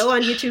 70s? Go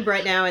on YouTube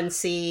right now and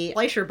see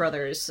Fleischer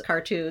Brothers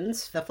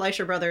cartoons. The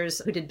Fleischer Brothers,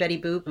 who did Betty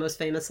Boop, most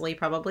famously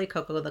probably,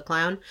 Coco the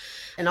Clown,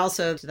 and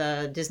also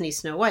the Disney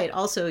Snow White,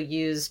 also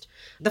used...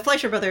 The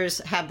Fleischer Brothers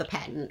have the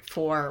patent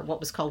for what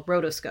was called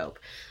rotoscope.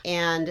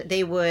 And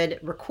they would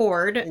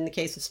record, in the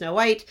case of Snow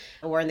White,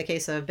 or in the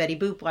case of Betty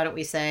Boop, why don't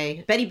we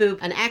say, Betty Boop,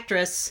 an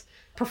actress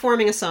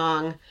performing a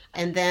song,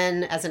 and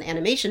then as an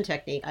animation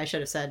technique, I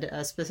should have said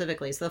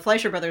specifically. So the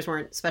Fleischer Brothers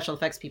weren't special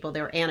effects people,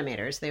 they were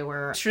animators. They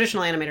were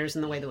traditional animators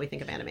in the way that we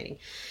think of animating.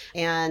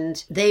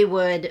 And they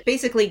would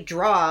basically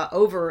draw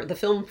over the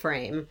film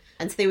frame,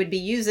 and so they would be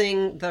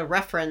using the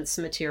reference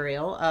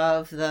material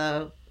of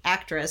the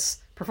actress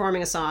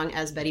performing a song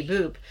as Betty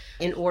Boop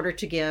in order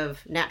to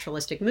give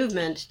naturalistic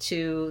movement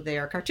to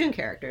their cartoon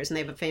characters. And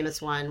they have a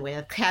famous one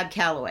with Cab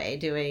Calloway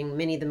doing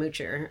Minnie the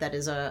Moocher. That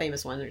is a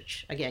famous one,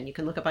 which, again, you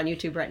can look up on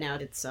YouTube right now.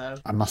 It's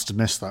I must have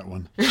missed that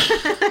one.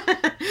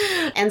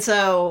 And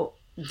so...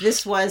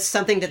 this was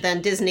something that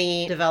then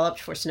Disney developed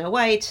for Snow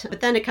White, but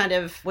then it kind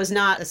of was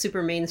not a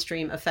super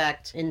mainstream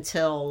effect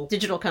until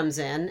digital comes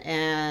in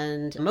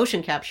and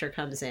motion capture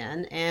comes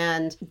in.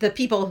 And the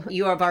people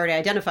you have already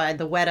identified,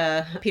 the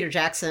Weta, Peter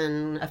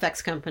Jackson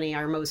effects company,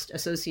 are most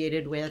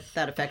associated with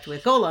that effect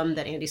with Gollum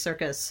that Andy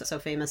Serkis so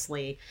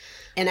famously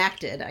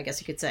enacted, I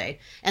guess you could say.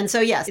 And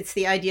so, yes, it's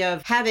the idea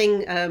of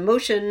having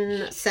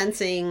motion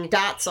sensing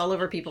dots all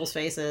over people's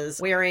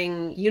faces,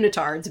 wearing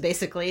unitards,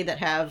 basically, that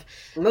have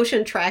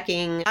motion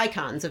tracking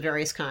icons of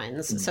various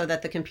kinds so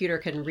that the computer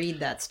can read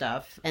that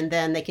stuff. And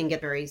then they can get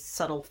very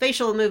subtle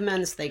facial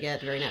movements. They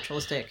get very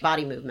naturalistic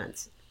body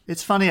movements.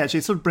 It's funny, actually.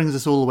 It sort of brings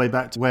us all the way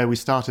back to where we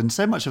started. And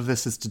so much of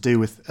this is to do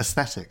with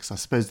aesthetics. I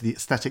suppose the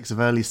aesthetics of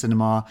early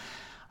cinema.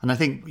 And I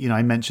think,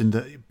 I mentioned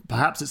that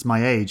perhaps it's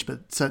my age,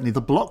 but certainly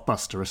the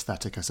blockbuster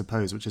aesthetic, I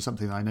suppose, which is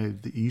something I know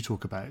that you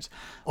talk about,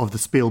 of the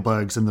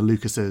Spielbergs and the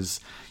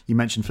Lucases. You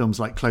mentioned films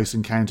like Close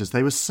Encounters.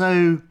 They were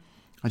so,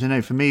 I don't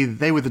know, for me,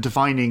 they were the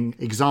defining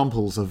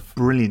examples of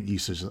brilliant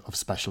uses of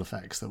special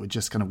effects that were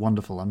just kind of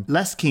wonderful. I'm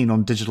less keen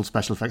on digital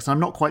special effects, and I'm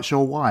not quite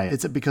sure why.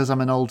 Is it because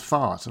I'm an old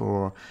fart,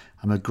 or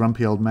I'm a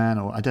grumpy old man,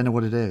 or I don't know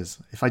what it is?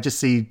 If I just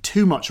see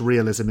too much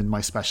realism in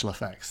my special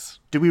effects.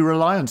 Do we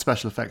rely on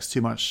special effects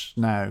too much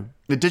now?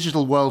 The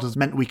digital world has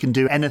meant we can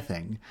do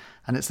anything.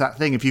 And it's that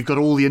thing, if you've got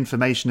all the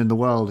information in the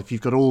world, if you've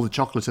got all the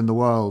chocolate in the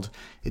world,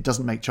 it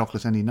doesn't make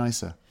chocolate any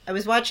nicer. I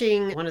was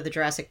watching one of the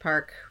Jurassic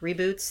Park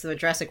reboots, the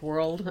Jurassic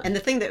World, and the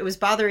thing that was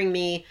bothering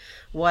me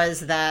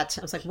was that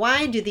I was like,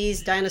 why do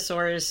these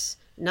dinosaurs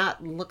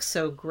not look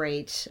so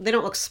great? They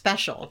don't look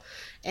special.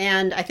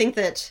 And I think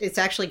that it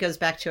actually goes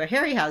back to a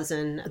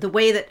Harryhausen, the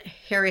way that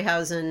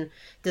Harryhausen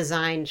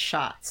designed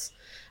shots.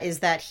 Is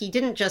that he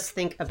didn't just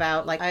think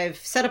about, like, I've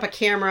set up a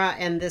camera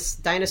and this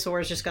dinosaur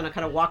is just going to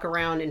kind of walk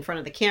around in front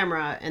of the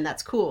camera and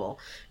that's cool.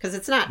 Because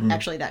it's not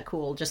actually that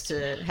cool just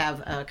to have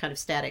a kind of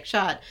static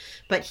shot.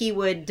 But he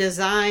would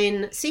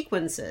design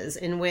sequences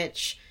in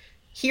which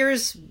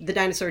here's the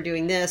dinosaur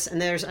doing this,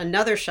 and there's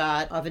another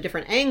shot of a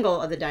different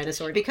angle of the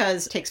dinosaur.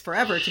 Because it takes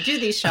forever to do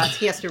these shots,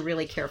 he has to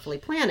really carefully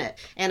plan it.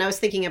 And I was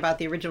thinking about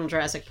the original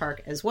Jurassic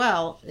Park as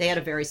well. They had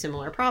a very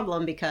similar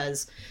problem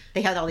because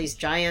they had all these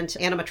giant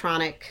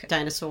animatronic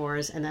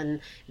dinosaurs, and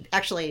then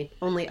actually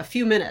only a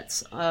few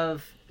minutes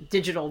of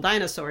digital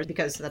dinosaurs,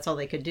 because that's all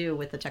they could do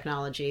with the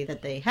technology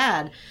that they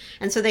had.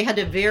 And so they had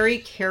to very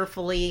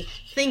carefully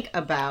think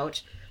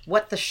about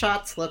what the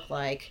shots look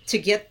like to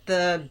get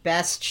the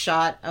best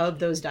shot of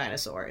those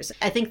dinosaurs.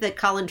 I think that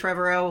Colin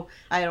Trevorrow,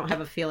 I don't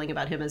have a feeling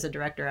about him as a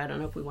director. I don't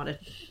know if we want to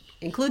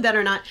include that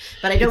or not,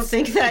 but I don't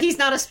think that he's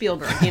not a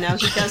Spielberg, He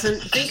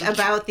doesn't think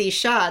about these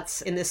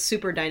shots in this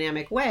super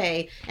dynamic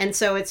way. And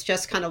so it's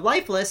just kind of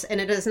lifeless, and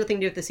it has nothing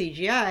to do with the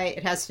CGI.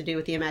 It has to do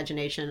with the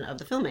imagination of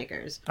the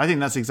filmmakers. I think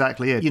that's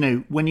exactly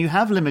it. When you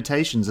have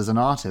limitations as an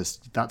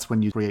artist, that's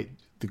when you create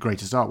the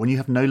greatest art. When you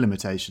have no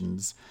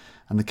limitations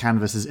and the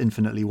canvas is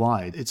infinitely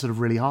wide, it's sort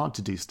of really hard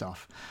to do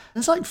stuff.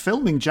 It's like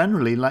filming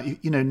generally.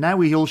 Like, now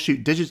we all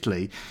shoot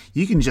digitally.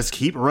 You can just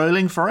keep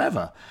rolling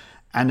forever,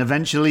 and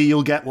eventually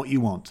you'll get what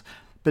you want.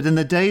 But in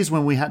the days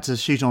when we had to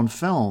shoot on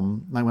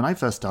film, like when I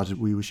first started,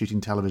 we were shooting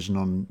television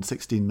on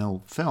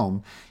 16mm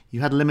film.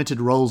 You had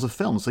limited rolls of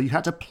film, so you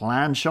had to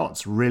plan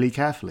shots really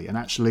carefully and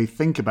actually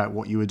think about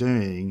what you were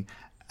doing.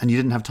 And you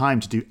didn't have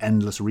time to do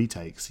endless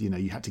retakes. You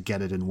had to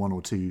get it in 1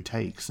 or 2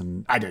 takes.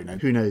 And I don't know,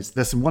 who knows?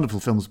 There's some wonderful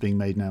films being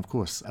made now, of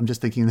course. I'm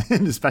just thinking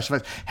in the special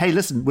effects. Hey,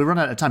 listen, we're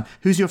running out of time.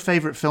 Who's your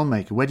favourite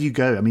filmmaker? Where do you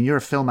go? I mean, you're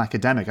a film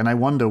academic, and I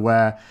wonder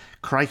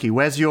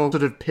where's your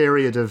sort of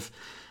period of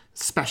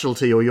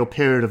specialty or your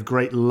period of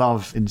great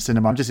love in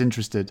cinema? I'm just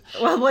interested.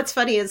 Well, what's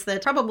funny is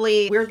that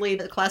probably, weirdly,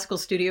 the classical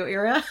studio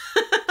era.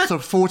 So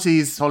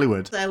 40s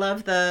Hollywood. I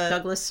love the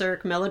Douglas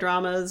Sirk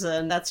melodramas,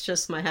 and that's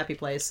just my happy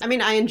place. I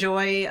mean, I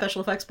enjoy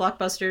special effects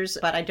blockbusters,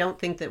 but I don't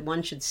think that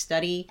one should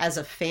study as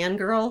a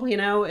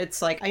fangirl,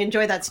 It's like, I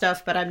enjoy that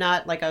stuff, but I'm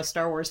not like a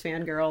Star Wars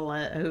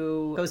fangirl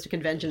who goes to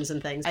conventions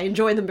and things. I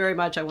enjoy them very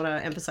much. I want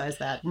to emphasize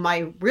that.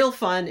 My real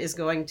fun is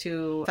going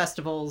to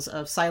festivals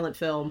of silent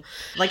film,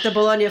 like the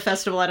Bologna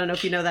Festival. I don't know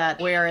if you know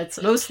that, where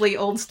it's mostly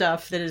old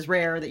stuff that is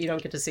rare that you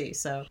don't get to see.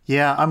 So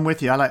yeah, I'm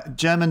with you. I like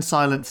German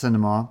silent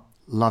cinema.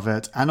 Love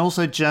it. And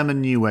also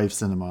German New Wave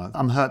cinema.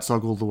 I'm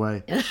Herzog all the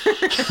way.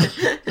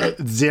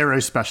 Zero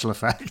special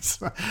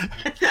effects.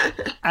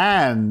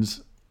 And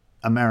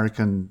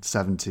American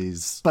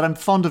 70s. But I'm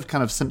fond of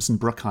kind of Simpson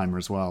Bruckheimer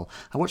as well.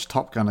 I watched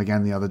Top Gun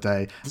again the other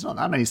day. There's not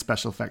that many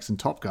special effects in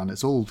Top Gun.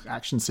 It's all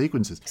action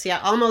sequences. So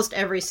yeah, almost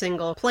every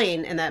single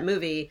plane in that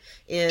movie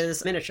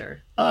is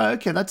miniature. Oh,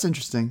 okay, that's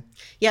interesting.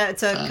 Yeah,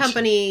 it's a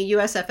company,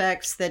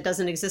 USFX, that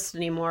doesn't exist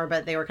anymore,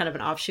 but they were kind of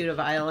an offshoot of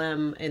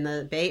ILM in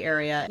the Bay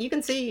Area. You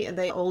can see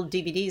the old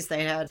DVDs,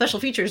 they had special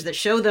features that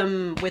show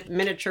them with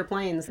miniature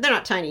planes. They're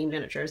not tiny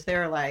miniatures.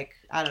 They're like,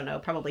 I don't know,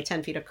 probably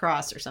 10 feet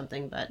across or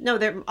something. But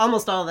no,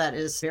 almost all of that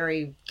is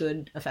very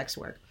good effects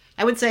work.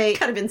 I would say,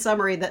 kind of in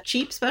summary, that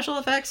cheap special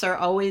effects are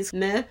always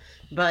meh,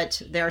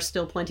 but there are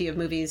still plenty of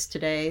movies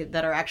today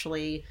that are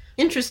actually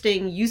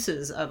interesting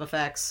uses of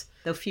effects,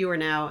 though fewer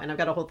now. And I've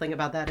got a whole thing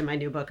about that in my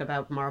new book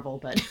about Marvel,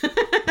 but...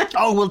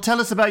 Oh, well, tell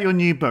us about your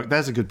new book.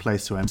 There's a good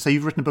place to end. So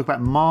you've written a book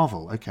about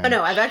Marvel. Okay. Oh,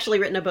 no, I've actually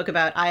written a book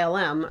about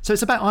ILM. So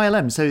it's about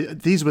ILM. So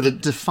these were the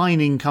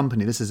defining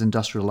company. This is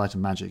Industrial Light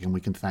and Magic, and we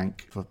can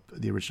thank for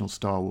the original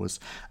Star Wars.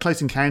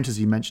 Close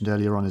Encounters, you mentioned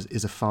earlier on,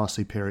 is a far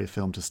superior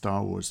film to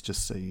Star Wars,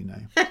 just so you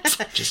know.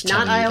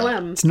 Not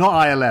ILM. It's not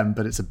ILM,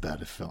 but it's a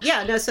better film.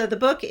 Yeah, no, so the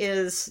book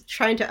is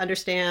trying to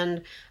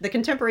understand the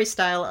contemporary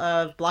style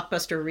of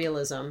blockbuster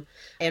realism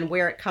and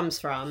where it comes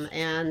from.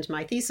 And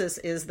my thesis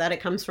is that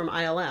it comes from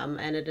ILM,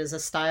 and it is a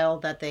style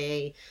that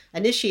they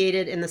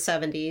initiated in the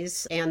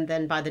 70s, and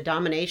then by the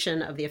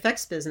domination of the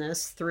effects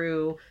business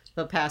through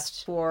the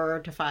past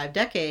 4 to 5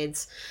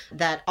 decades,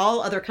 that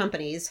all other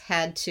companies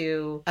had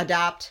to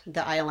adopt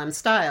the ILM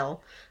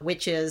style,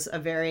 which is a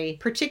very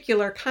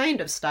particular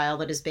kind of style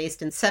that is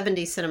based in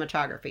 70s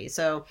cinematography.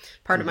 So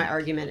part of my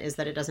argument is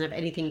that it doesn't have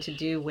anything to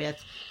do with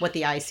what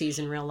the eye sees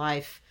in real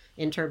life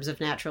in terms of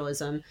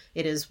naturalism.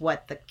 It is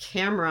what the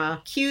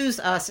camera cues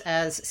us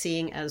as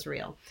seeing as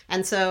real.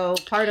 And so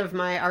part of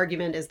my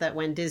argument is that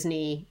when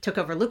Disney took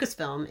over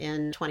Lucasfilm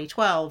in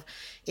 2012,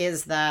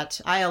 is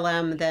that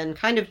ILM then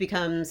kind of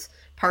becomes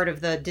part of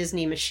the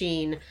Disney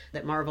machine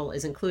that Marvel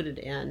is included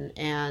in,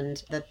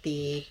 and that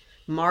the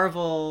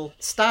Marvel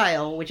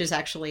style, which is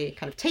actually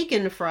kind of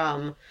taken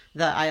from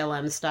the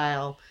ILM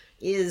style,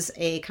 is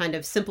a kind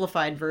of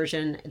simplified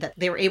version that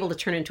they were able to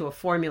turn into a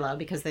formula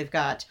because they've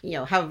got,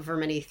 however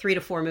many 3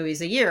 to 4 movies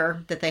a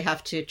year that they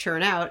have to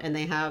churn out, and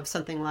they have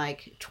something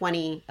like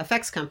 20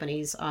 effects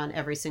companies on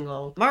every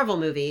single Marvel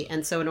movie.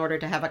 And so in order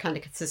to have a kind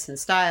of consistent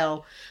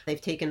style,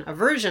 they've taken a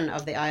version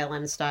of the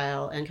ILM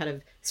style and kind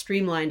of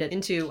streamlined it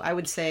into, I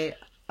would say,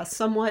 a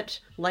somewhat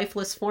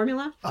lifeless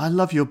formula. I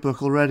love your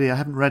book already. I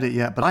haven't read it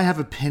yet, but I have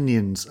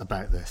opinions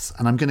about this,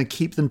 and I'm going to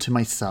keep them to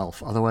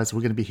myself. Otherwise, we're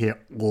going to be here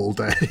all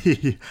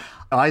day.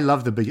 I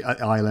love the big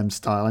ILM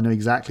style. I know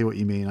exactly what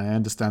you mean. I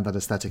understand that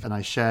aesthetic, and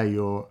I share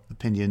your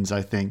opinions,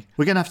 I think.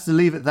 We're going to have to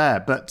leave it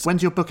there, but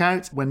when's your book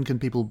out? When can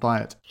people buy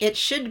it? It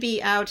should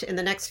be out in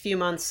the next few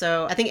months,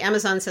 so I think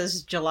Amazon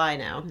says July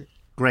now.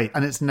 Great.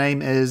 And its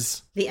name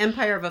is? The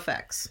Empire of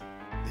Effects.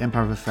 The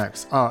Empire of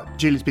Effects. Oh,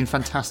 Julie, it's been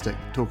fantastic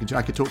talking to you.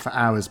 I could talk for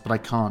hours, but I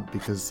can't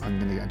because I'm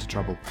going to get into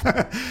trouble.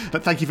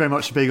 But thank you very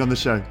much for being on the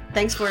show.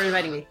 Thanks for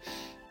inviting me.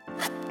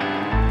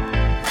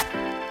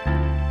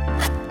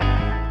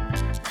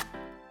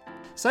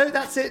 So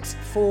that's it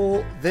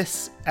for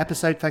this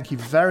episode. Thank you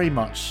very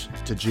much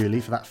to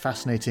Julie for that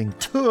fascinating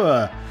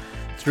tour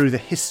through the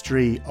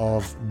history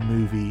of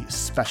movie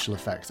special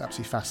effects.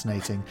 Absolutely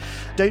fascinating.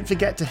 Don't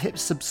forget to hit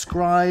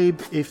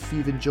subscribe if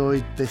you've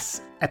enjoyed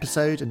this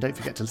episode, and don't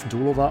forget to listen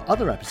to all of our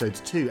other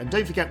episodes too. And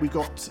don't forget, we've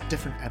got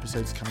different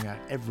episodes coming out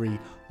every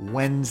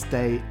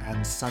Wednesday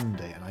and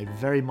Sunday, and I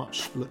very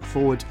much look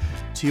forward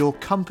to your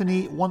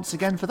company once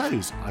again for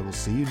those. I will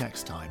see you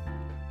next time.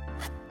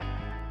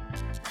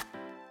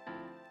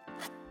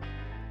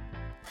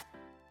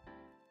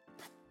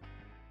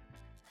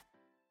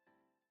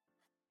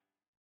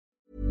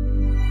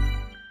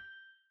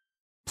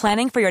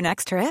 Planning for your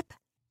next trip?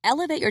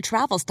 Elevate your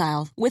travel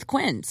style with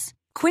Quince.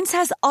 Quince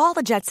has all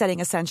the jet-setting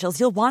essentials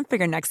you'll want for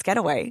your next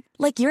getaway,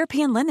 like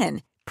European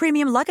linen,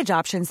 premium luggage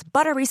options,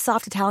 buttery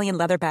soft Italian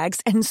leather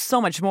bags, and so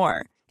much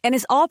more. And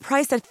is all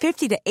priced at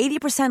 50 to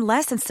 80%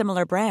 less than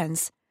similar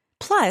brands.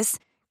 Plus,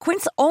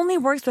 Quince only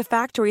works with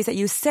factories that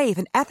use safe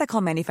and ethical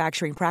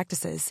manufacturing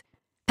practices.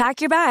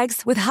 Pack your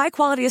bags with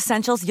high-quality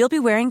essentials you'll be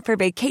wearing for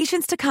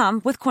vacations to come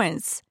with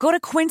Quince. Go to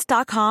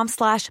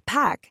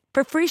quince.com/pack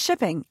for free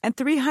shipping and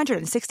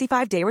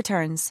 365-day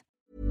returns.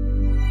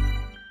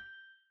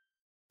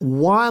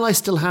 While I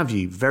still have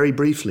you, very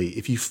briefly,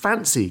 if you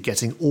fancy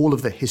getting all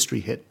of the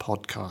History Hit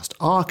podcast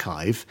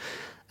archive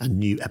and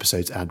new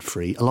episodes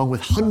ad-free, along with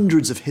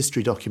hundreds of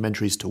history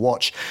documentaries to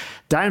watch,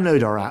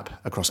 download our app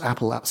across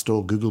Apple App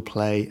Store, Google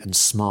Play, and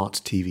smart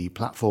TV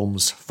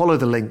platforms. Follow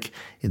the link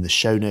in the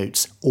show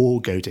notes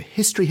or go to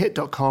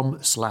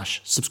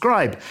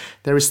historyhit.com/subscribe.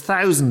 There is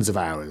thousands of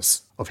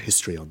hours of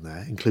history on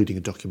there, including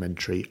a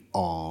documentary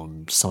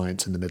on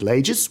science in the Middle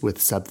Ages with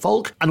Seb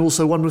Falk, and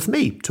also one with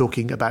me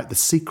talking about the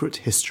secret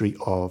history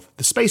of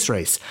the space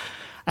race.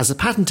 As a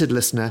patented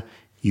listener,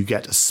 you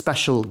get a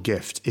special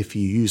gift if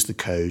you use the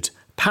code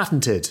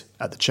PATENTED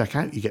at the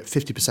checkout. You get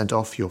 50%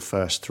 off your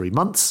first 3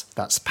 months.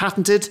 That's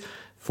PATENTED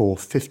for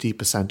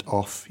 50%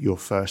 off your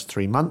first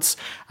 3 months.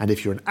 And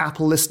if you're an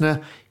Apple listener,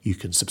 you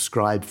can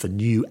subscribe for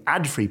new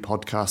ad-free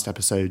podcast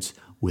episodes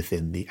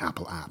within the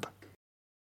Apple app.